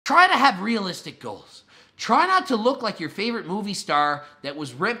Try to have realistic goals. Try not to look like your favorite movie star that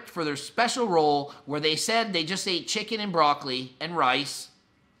was ripped for their special role where they said they just ate chicken and broccoli and rice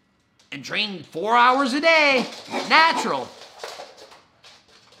and trained 4 hours a day, natural.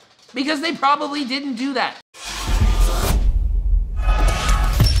 Because they probably didn't do that.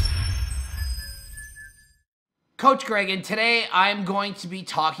 Coach Greg, and today I'm going to be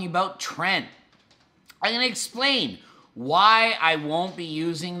talking about Tren. I'm going to explain why I won't be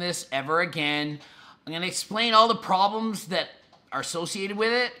using this ever again. I'm going to explain all the problems that are associated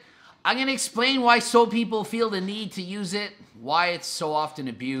with it. I'm going to explain why so people feel the need to use it, why it's so often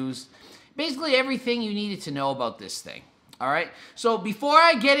abused. Basically everything you needed to know about this thing. All right? So before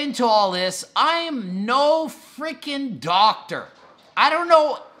I get into all this, I am no freaking doctor. I don't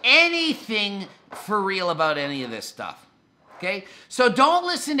know anything for real about any of this stuff. Okay? So don't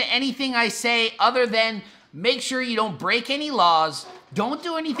listen to anything I say other than make sure you don't break any laws, don't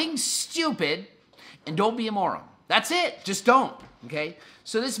do anything stupid, and don't be a moron. That's it. Just don't. Okay?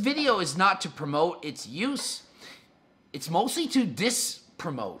 So this video is not to promote its use. It's mostly to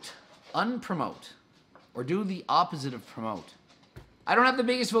dispromote, unpromote, or do the opposite of promote. I don't have the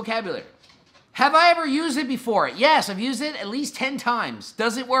biggest vocabulary. Have I ever used it before? Yes, I've used it at least 10 times.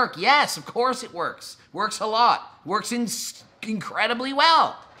 Does it work? Yes, of course it works. Works a lot. Works incredibly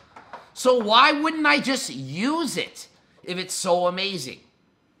well. So why wouldn't I just use it if it's so amazing?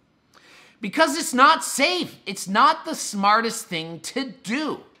 Because it's not safe. It's not the smartest thing to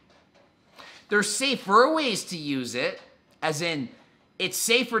do. There's safer ways to use it, as in it's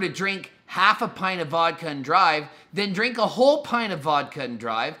safer to drink half a pint of vodka and drive than drink a whole pint of vodka and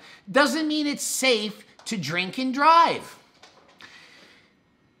drive. Doesn't mean it's safe to drink and drive.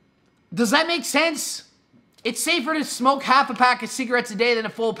 Does that make sense? It's safer to smoke half a pack of cigarettes a day than a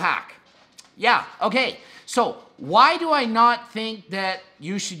full pack. Yeah, okay. So why do I not think that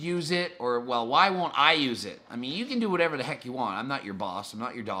you should use it? Or, well, why won't I use it? I mean, you can do whatever the heck you want. I'm not your boss. I'm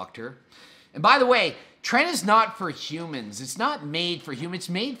not your doctor. And by the way, Tren is not for humans. It's not made for humans. It's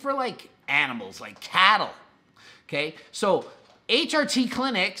made for like animals, like cattle. Okay? So HRT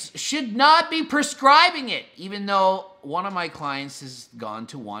clinics should not be prescribing it, even though one of my clients has gone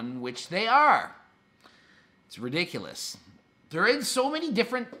to one, which they are. It's ridiculous. They're in so many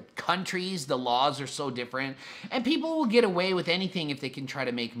different countries. The laws are so different. And people will get away with anything if they can try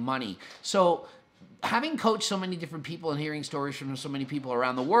to make money. So having coached so many different people and hearing stories from so many people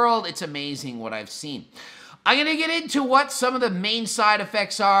around the world, it's amazing what I've seen. I'm going to get into what some of the main side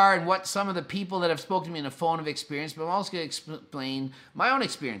effects are and what some of the people that have spoken to me on the phone have experienced, but I'm also going to explain my own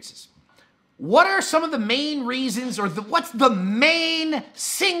experiences. What are some of the main reasons, or what's the main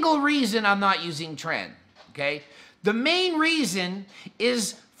single reason I'm not using Tren? Okay? The main reason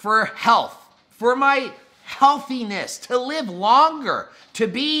is for health, for my healthiness, to live longer, to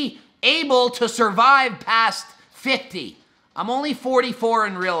be able to survive past 50. I'm only 44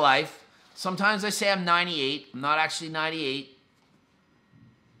 in real life. Sometimes I say I'm 98. I'm not actually 98.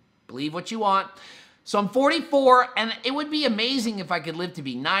 Believe what you want. So I'm 44, and it would be amazing if I could live to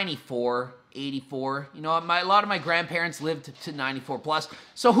be 94, 84. You know, a lot of my grandparents lived to 94 plus,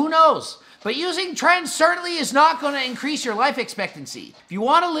 so who knows? But using Tren certainly is not going to increase your life expectancy. If you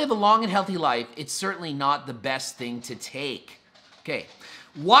want to live a long and healthy life, it's certainly not the best thing to take. Okay,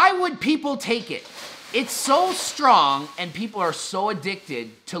 why would people take it? It's so strong and people are so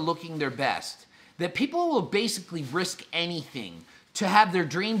addicted to looking their best that people will basically risk anything to have their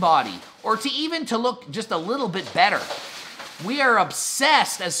dream body or to even to look just a little bit better. We are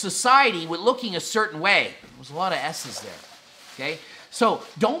obsessed as society with looking a certain way. There's a lot of S's there, okay? So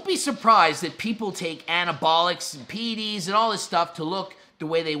don't be surprised that people take anabolics and PEDs and all this stuff to look the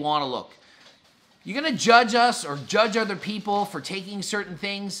way they want to look. You're going to judge us or judge other people for taking certain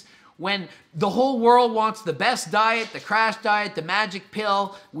things when the whole world wants the best diet, the crash diet, the magic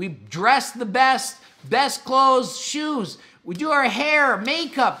pill. We dress the best clothes, shoes. We do our hair,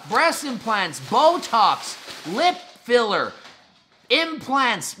 makeup, breast implants, Botox, lip filler,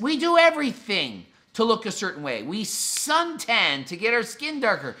 implants. We do everything to look a certain way. We suntan to get our skin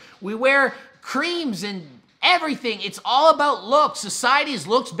darker. We wear creams and everything. It's all about looks. Society is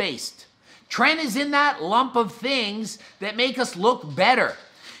looks-based. Tren is in that lump of things that make us look better.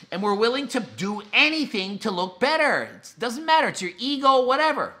 And we're willing to do anything to look better. It doesn't matter. It's your ego,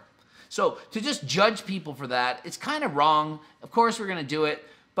 whatever. So to just judge people for that, it's kind of wrong. Of course we're going to do it,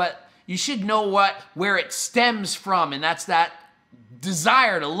 but you should know where it stems from, and that's that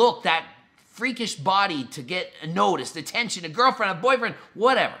desire to look, that freakish body to get noticed, attention, a girlfriend, a boyfriend,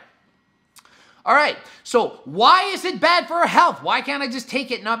 whatever. All right, so why is it bad for our health? Why can't I just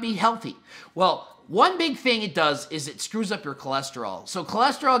take it and not be healthy? Well, one big thing it does is it screws up your cholesterol. So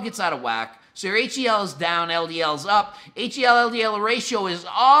cholesterol gets out of whack. So your HDL is down, LDL is up. HDL-LDL ratio is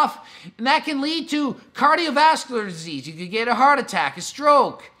off, and that can lead to cardiovascular disease. You could get a heart attack, a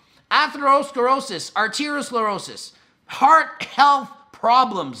stroke, atherosclerosis, arteriosclerosis, heart health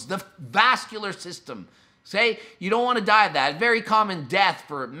problems, the vascular system. Say, you don't want to die of that. Very common death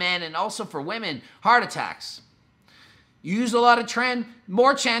for men and also for women, heart attacks. You use a lot of Tren,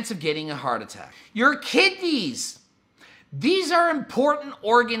 more chance of getting a heart attack. Your kidneys. These are important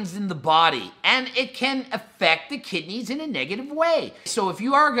organs in the body, and it can affect the kidneys in a negative way. So if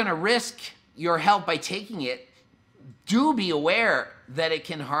you are going to risk your health by taking it, do be aware that it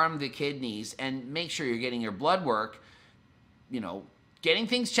can harm the kidneys, and make sure you're getting your blood work, getting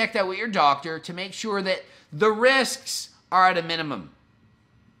things checked out with your doctor to make sure that the risks are at a minimum.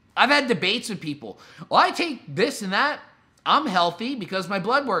 I've had debates with people. Well, I take this and that. I'm healthy because my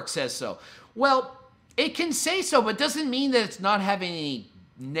blood work says so. Well, it can say so, but doesn't mean that it's not having any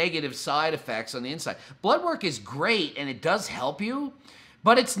negative side effects on the inside. Blood work is great and it does help you,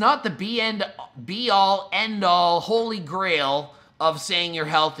 but it's not the be-all, end-all, holy grail of saying you're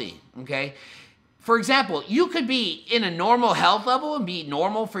healthy, okay? For example, you could be in a normal health level and be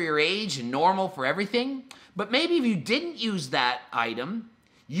normal for your age and normal for everything, but maybe if you didn't use that item,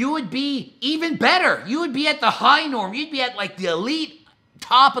 you would be even better. You would be at the high norm. You'd be at like the elite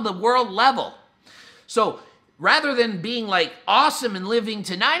top of the world level. So rather than being like awesome and living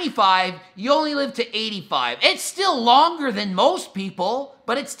to 95, you only live to 85. It's still longer than most people,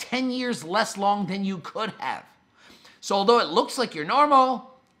 but it's 10 years less long than you could have. So although it looks like you're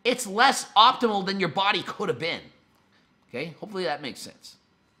normal, it's less optimal than your body could have been. Okay, hopefully that makes sense.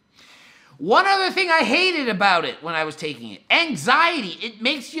 One other thing I hated about it when I was taking it, anxiety. It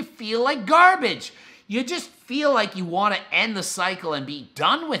makes you feel like garbage. You just feel like you want to end the cycle and be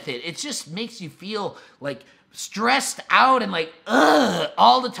done with it. It just makes you feel like stressed out and like, ugh,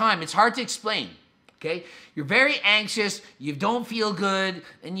 all the time. It's hard to explain, okay? You're very anxious, you don't feel good,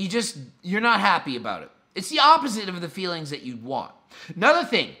 and you're not happy about it. It's the opposite of the feelings that you'd want. Another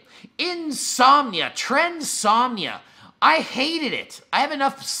thing, insomnia, trensomnia. I hated it. I have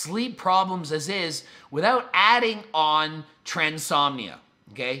enough sleep problems as is without adding on trensomnia,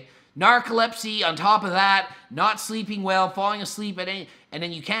 okay? Narcolepsy on top of that, not sleeping well, falling asleep and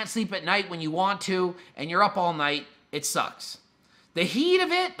then you can't sleep at night when you want to, and you're up all night. It sucks. The heat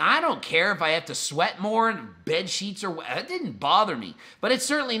of it, I don't care if I have to sweat more and bed sheets or it didn't bother me, but it's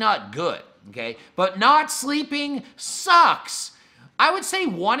certainly not good, okay? But not sleeping sucks. I would say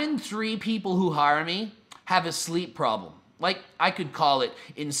 1 in 3 people who hire me have a sleep problem. Like, I could call it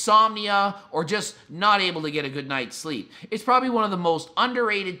insomnia or just not able to get a good night's sleep. It's probably one of the most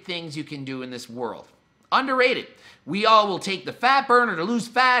underrated things you can do in this world. Underrated. We all will take the fat burner to lose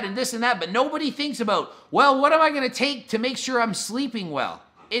fat and this and that, but nobody thinks about, well, what am I going to take to make sure I'm sleeping well?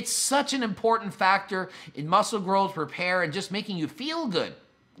 It's such an important factor in muscle growth, repair, and just making you feel good,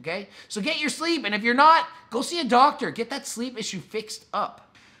 okay? So get your sleep, and if you're not, go see a doctor. Get that sleep issue fixed up.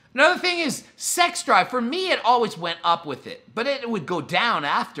 Another thing is sex drive. For me, it always went up with it, but it would go down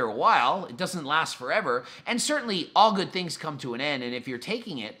after a while. It doesn't last forever, and certainly all good things come to an end, and if you're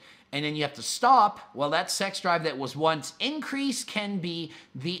taking it and then you have to stop, well, that sex drive that was once increased can be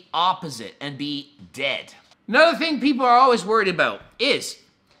the opposite and be dead. Another thing people are always worried about is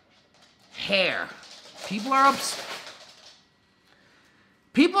hair. People are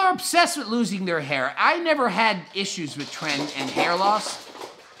obsessed with losing their hair. I never had issues with trend and hair loss.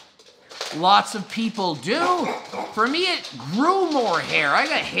 Lots of people do. For me, it grew more hair. I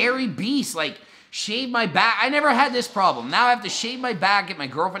got hairy beast, like shave my back. I never had this problem. Now I have to shave my back, get my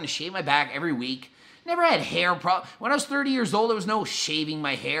girlfriend to shave my back every week. Never had hair problem. When I was 30 years old, there was no shaving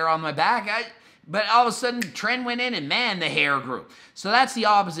my hair on my back. But all of a sudden, trend went in and man, the hair grew. So that's the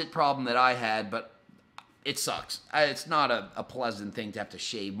opposite problem that I had, but it sucks. It's not a pleasant thing to have to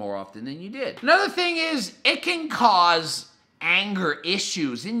shave more often than you did. Another thing is, it can cause anger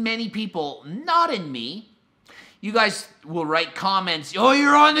issues in many people, not in me. You guys will write comments, oh,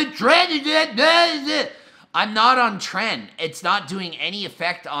 you're on the trend. I'm not on trend. It's not doing any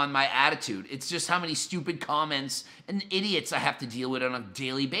effect on my attitude. It's just how many stupid comments and idiots I have to deal with on a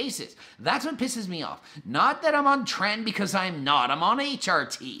daily basis. That's what pisses me off. Not that I'm on trend, because I'm not. I'm on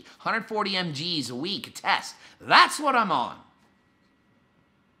HRT, 140 mgs a week, a test. That's what I'm on.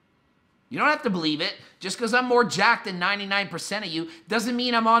 You don't have to believe it. Just because I'm more jacked than 99% of you doesn't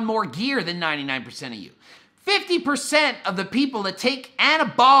mean I'm on more gear than 99% of you. 50% of the people that take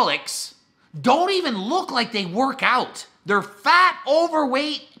anabolics don't even look like they work out. They're fat,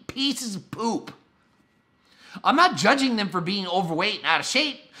 overweight pieces of poop. I'm not judging them for being overweight and out of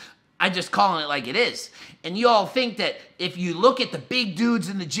shape. I'm just calling it like it is. And you all think that if you look at the big dudes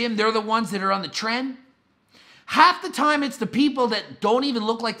in the gym, they're the ones that are on the trend. Half the time, it's the people that don't even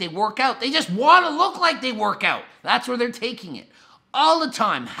look like they work out. They just want to look like they work out. That's where they're taking it. All the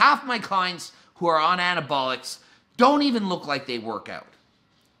time, half my clients who are on anabolics don't even look like they work out.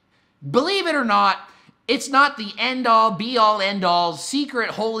 Believe it or not, it's not the end-all, be-all, end-all, secret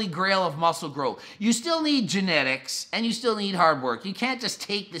holy grail of muscle growth. You still need genetics, and you still need hard work. You can't just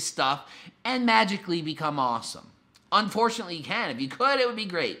take this stuff and magically become awesome. Unfortunately, you can. If you could, it would be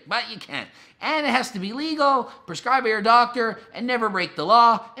great, but you can't. And it has to be legal, prescribed by your doctor, and never break the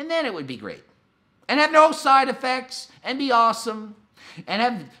law, and then it would be great. And have no side effects, and be awesome, and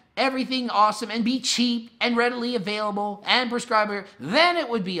have everything awesome, and be cheap, and readily available, and prescribed by your, then it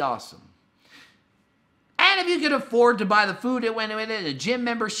would be awesome. And if you could afford to buy the food, it went in a gym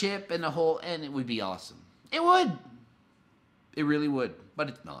membership and the whole, and it would be awesome. It would. It really would, but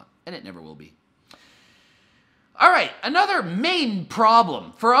it's not, and it never will be. All right, another main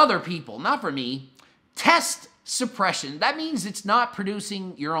problem for other people, not for me, test suppression. That means it's not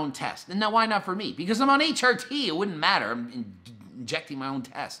producing your own test. And now why not for me? Because I'm on HRT, it wouldn't matter. I'm injecting my own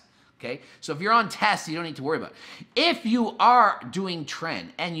test. Okay, so if you're on test, you don't need to worry about it. If you are doing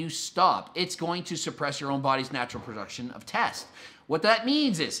trend and you stop, it's going to suppress your own body's natural production of test. What that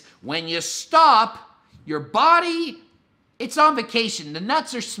means is when you stop, your body, it's on vacation. The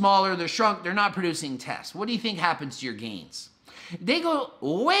nuts are smaller, they're shrunk, they're not producing test. What do you think happens to your gains? They go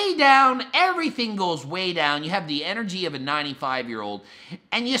way down, everything goes way down. You have the energy of a 95-year-old,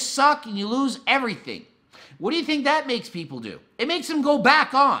 and you suck and you lose everything. What do you think that makes people do? It makes them go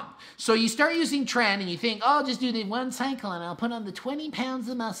back on. So you start using trend and you think, oh, I'll just do the one cycle and I'll put on the 20 pounds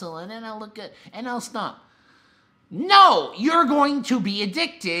of muscle and then I'll look good and I'll stop. No, you're going to be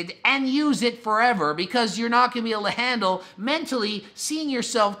addicted and use it forever because you're not going to be able to handle mentally seeing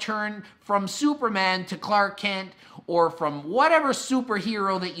yourself turn from Superman to Clark Kent or from whatever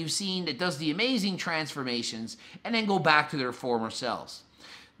superhero that you've seen that does the amazing transformations and then go back to their former selves.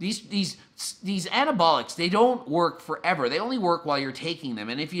 These anabolics, they don't work forever. They only work while you're taking them.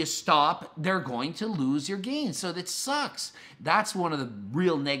 And if you stop, they're going to lose your gains. So that sucks. That's one of the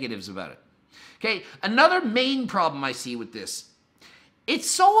real negatives about it. Okay, another main problem I see with this, it's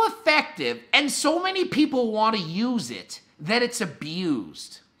so effective and so many people want to use it that it's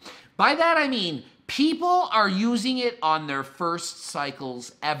abused. By that I mean people are using it on their first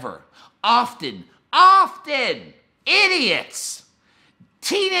cycles ever. Often, idiots.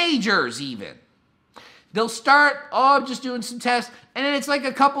 Teenagers even. They'll start, oh, I'm just doing some tests, and then it's like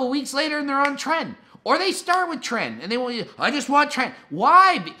a couple of weeks later and they're on trend. Or they start with trend and they want, I just want trend.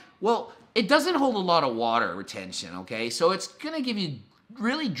 Why? Well, it doesn't hold a lot of water retention, okay? So it's going to give you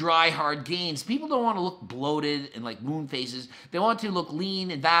really dry, hard gains. People don't want to look bloated and like moon faces. They want to look lean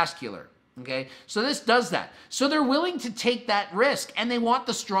and vascular, okay? So this does that. So they're willing to take that risk, and they want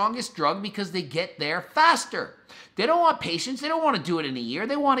the strongest drug because they get there faster. They don't want patience. They don't want to do it in a year.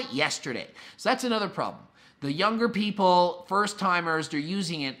 They want it yesterday. So that's another problem. The younger people, first-timers, they're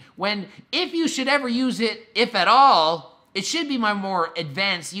using it when, if you should ever use it, if at all, it should be my more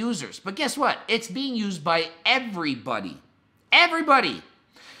advanced users. But guess what? It's being used by everybody. Everybody.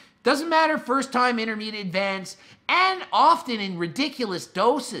 Doesn't matter first time, intermediate, advanced, and often in ridiculous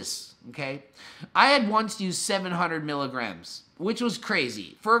doses, okay? I had once used 700 milligrams, which was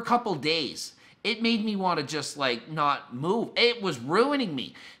crazy, for a couple days. It made me want to just like not move. It was ruining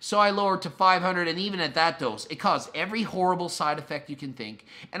me. So I lowered to 500, and even at that dose, it caused every horrible side effect you can think.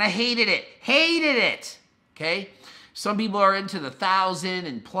 And I hated it. Hated it. Okay? Some people are into the 1,000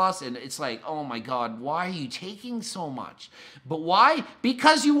 and plus, and it's like, oh my God, why are you taking so much? But why?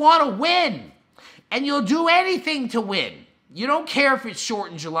 Because you want to win. And you'll do anything to win. You don't care if it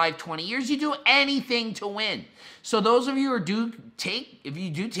shortens your life 20 years. You do anything to win. So those of you who if you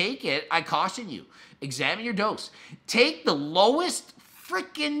do take it, I caution you, examine your dose. Take the lowest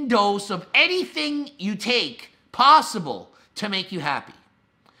freaking dose of anything you take possible to make you happy.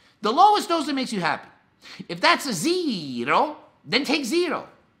 The lowest dose that makes you happy. If that's a 0, then take 0.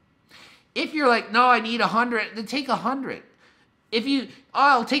 If you're like, no, I need 100, then take 100. If you,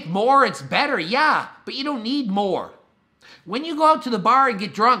 oh, I'll take more, it's better. Yeah, but you don't need more. When you go out to the bar and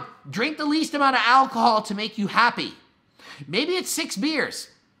get drunk, drink the least amount of alcohol to make you happy. Maybe it's 6 beers.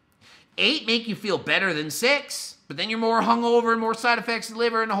 8 make you feel better than 6, but then you're more hungover and more side effects in the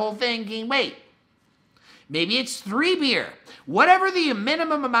liver and the whole thing, gain weight. Maybe it's 3 beer. Whatever the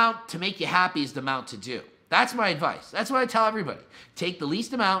minimum amount to make you happy is the amount to do. That's my advice. That's what I tell everybody. Take the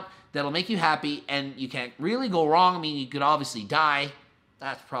least amount that'll make you happy, and you can't really go wrong. I mean, you could obviously die.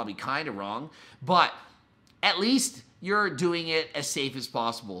 That's probably kind of wrong. But at least you're doing it as safe as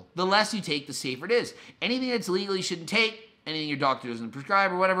possible. The less you take, the safer it is. Anything that's legal, you shouldn't take. Anything your doctor doesn't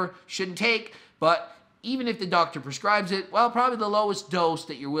prescribe or whatever, shouldn't take. But even if the doctor prescribes it, well, probably the lowest dose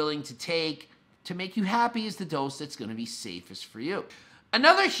that you're willing to take to make you happy is the dose that's going to be safest for you.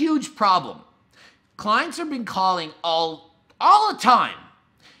 Another huge problem. Clients have been calling all the time,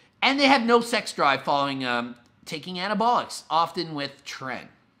 and they have no sex drive following taking anabolics, often with Tren.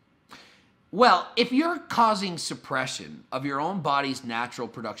 Well, if you're causing suppression of your own body's natural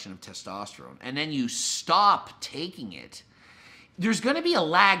production of testosterone, and then you stop taking it, there's going to be a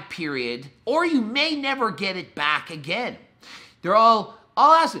lag period, or you may never get it back again.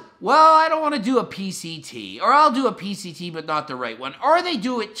 I'll ask it, well, I don't want to do a PCT, or I'll do a PCT but not the right one, or they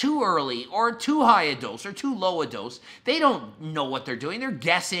do it too early, or too high a dose, or too low a dose. They don't know what they're doing. They're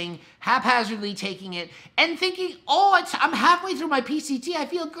guessing, haphazardly taking it, and thinking, oh, I'm halfway through my PCT. I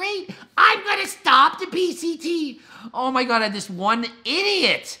feel great. I'm going to stop the PCT. Oh my God, I had this one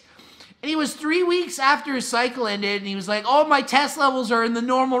idiot. And he was 3 weeks after his cycle ended, and he was like, oh, my test levels are in the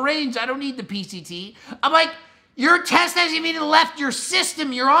normal range. I don't need the PCT. I'm like, your test hasn't even left your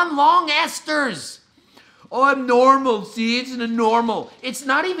system. You're on long esters. Oh, I'm normal. See, it's in a normal. It's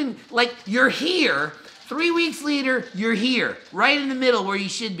not even like you're here. 3 weeks later, you're here, right in the middle where you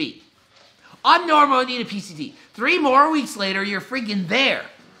should be. I'm normal. I need a PCT. 3 more weeks later, you're freaking there.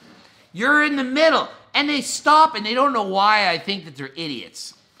 You're in the middle. And they stop, and they don't know why I think that they're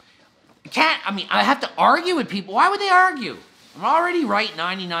idiots. I have to argue with people. Why would they argue? I'm already right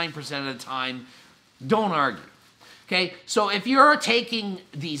 99% of the time. Don't argue. Okay, so if you're taking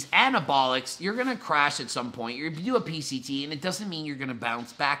these anabolics, you're going to crash at some point. You do a PCT, and it doesn't mean you're going to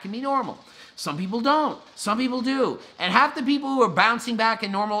bounce back and be normal. Some people don't. Some people do. And half the people who are bouncing back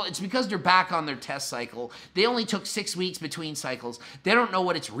and normal, it's because they're back on their test cycle. They only took 6 weeks between cycles. They don't know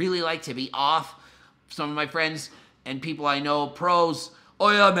what it's really like to be off. Some of my friends and people I know, pros, oh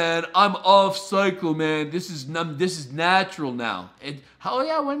yeah, man, I'm off cycle, man. This is natural now. Oh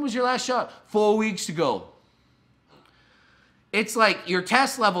yeah, when was your last shot? 4 weeks ago. It's like your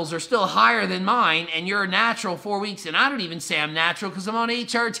test levels are still higher than mine, and you're natural 4 weeks, and I don't even say I'm natural because I'm on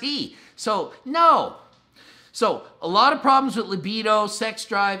HRT. So, no. So, a lot of problems with libido, sex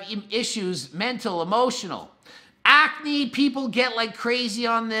drive, issues, mental, emotional. Acne, people get like crazy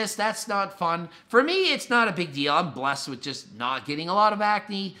on this. That's not fun. For me, it's not a big deal. I'm blessed with just not getting a lot of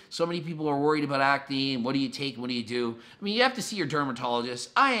acne. So many people are worried about acne, and what do you take, what do you do? I mean, you have to see your dermatologist.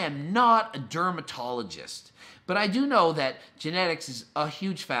 I am not a dermatologist. But I do know that genetics is a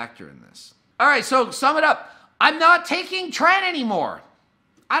huge factor in this. All right, so sum it up. I'm not taking Tren anymore.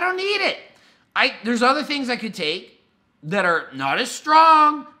 I don't need it. There's other things I could take that are not as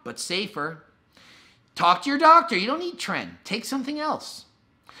strong, but safer. Talk to your doctor. You don't need Tren. Take something else.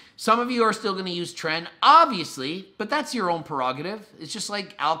 Some of you are still going to use Tren, obviously, but that's your own prerogative. It's just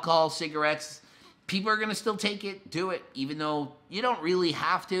like alcohol, cigarettes. People are going to still take it, do it, even though you don't really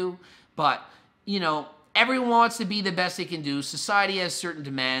have to. But, you know, everyone wants to be the best they can do. Society has certain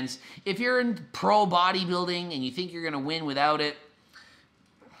demands. If you're in pro bodybuilding and you think you're going to win without it,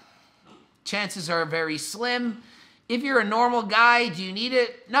 chances are very slim. If you're a normal guy, do you need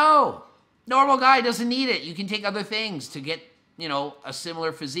it? No. Normal guy doesn't need it. You can take other things to get, you know, a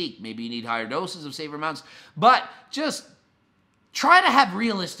similar physique. Maybe you need higher doses of safer amounts. But just try to have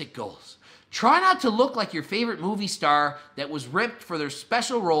realistic goals. Try not to look like your favorite movie star that was ripped for their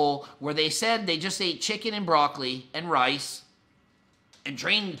special role where they said they just ate chicken and broccoli and rice and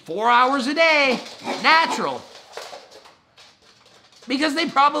trained 4 hours a day, natural. Because they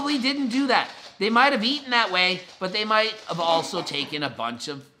probably didn't do that. They might have eaten that way, but they might have also taken a bunch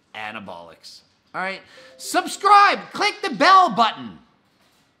of anabolics. All right? Subscribe. Click the bell button.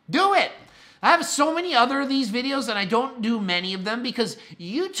 Do it. I have so many other of these videos, and I don't do many of them because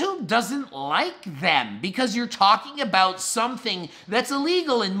YouTube doesn't like them because you're talking about something that's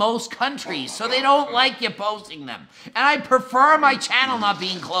illegal in most countries, so they don't like you posting them. And I prefer my channel not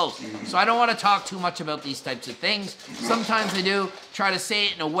being closed, so I don't want to talk too much about these types of things. Sometimes I do try to say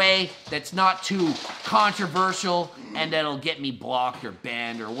it in a way that's not too controversial and that'll get me blocked or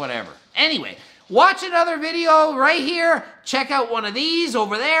banned or whatever. Anyway, watch another video right here. Check out one of these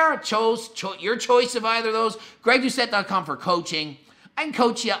over there. Your choice of either of those. GregDoucette.com for coaching. I can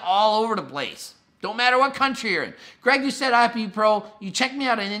coach you all over the place. Don't matter what country you're in. Greg Doucette, IFBB Pro. You check me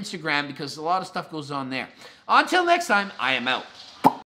out on Instagram because a lot of stuff goes on there. Until next time, I am out.